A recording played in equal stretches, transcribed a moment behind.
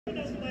You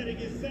know somebody that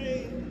gets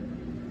saved,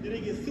 then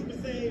they get super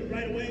saved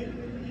right away.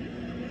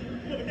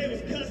 You know, but they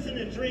was cussing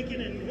and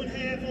drinking and went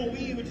half on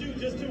weed with you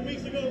just 2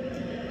 weeks ago.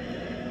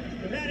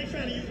 But now they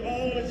trying to use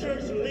all the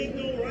church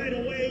lingo right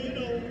away, you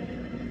know.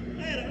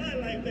 I had an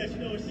aunt like that, you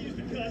know, she used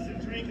to cuss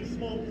and drink and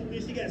smoke.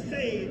 Then she got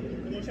saved,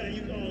 and gonna try to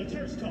use all the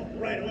church talk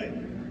right away.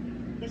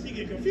 But she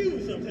get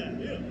confused sometimes,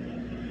 you know.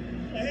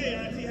 Like, hey,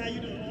 auntie, how you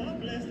doing? Oh, I'm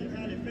blessed and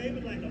highly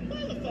favored like a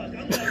motherfucker.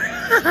 I'm like,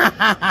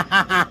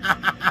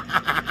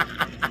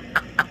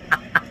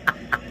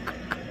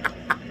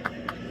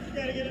 you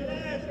gotta get our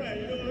lives right,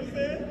 you know what I'm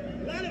saying?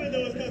 A lot of it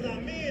though is because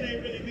our men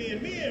ain't really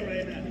being men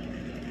right now.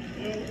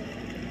 You know?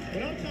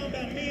 But I'm talking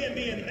about men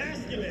being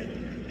masculine.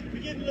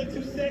 We're getting a little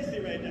too sexy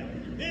right now.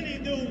 Then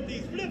these dudes,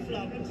 these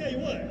flip-flops, I'll tell you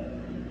what.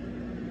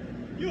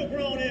 You a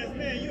grown-ass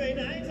man,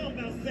 I ain't talking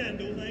about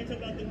sandals, I ain't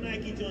talking about the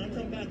Nike joint, I'm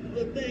talking about the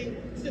little thing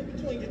sit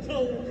between your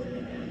toes.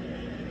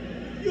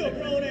 You a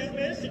grown-ass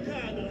man, it's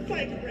Chicago, a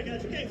fight can break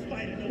out, you can't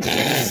fight it no more.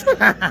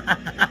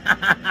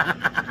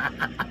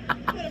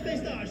 What if they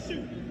start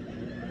shooting?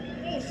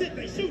 Oh shit,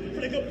 they shooting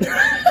before they go.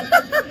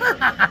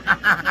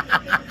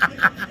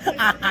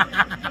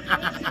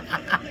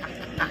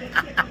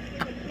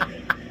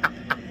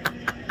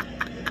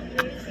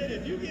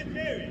 If you get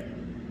married,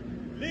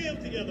 live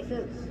together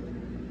first.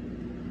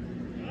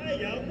 Alright,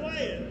 y'all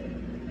quiet.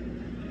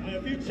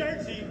 If you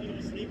churchy, you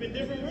know, sleep in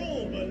different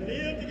rooms, but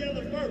live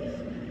together first.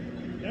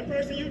 That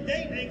person you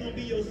date ain't gonna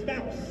be your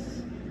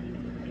spouse.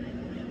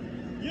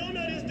 You don't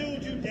know this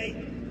dude you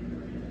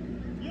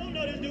dating. You don't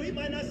know this dude, he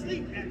might not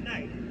sleep at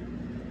night.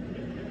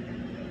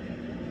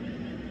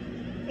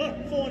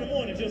 Up 4 in the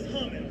morning just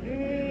humming.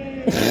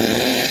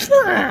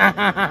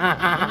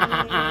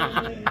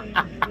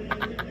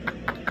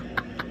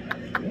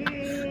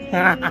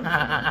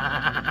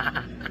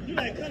 You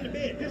like, come to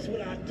bed, this is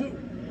what I do.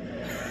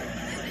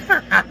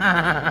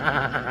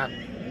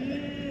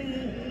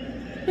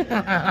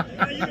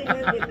 Now you can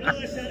work with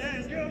bloodshot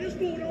eyes. Girl, this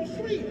fool don't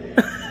sleep.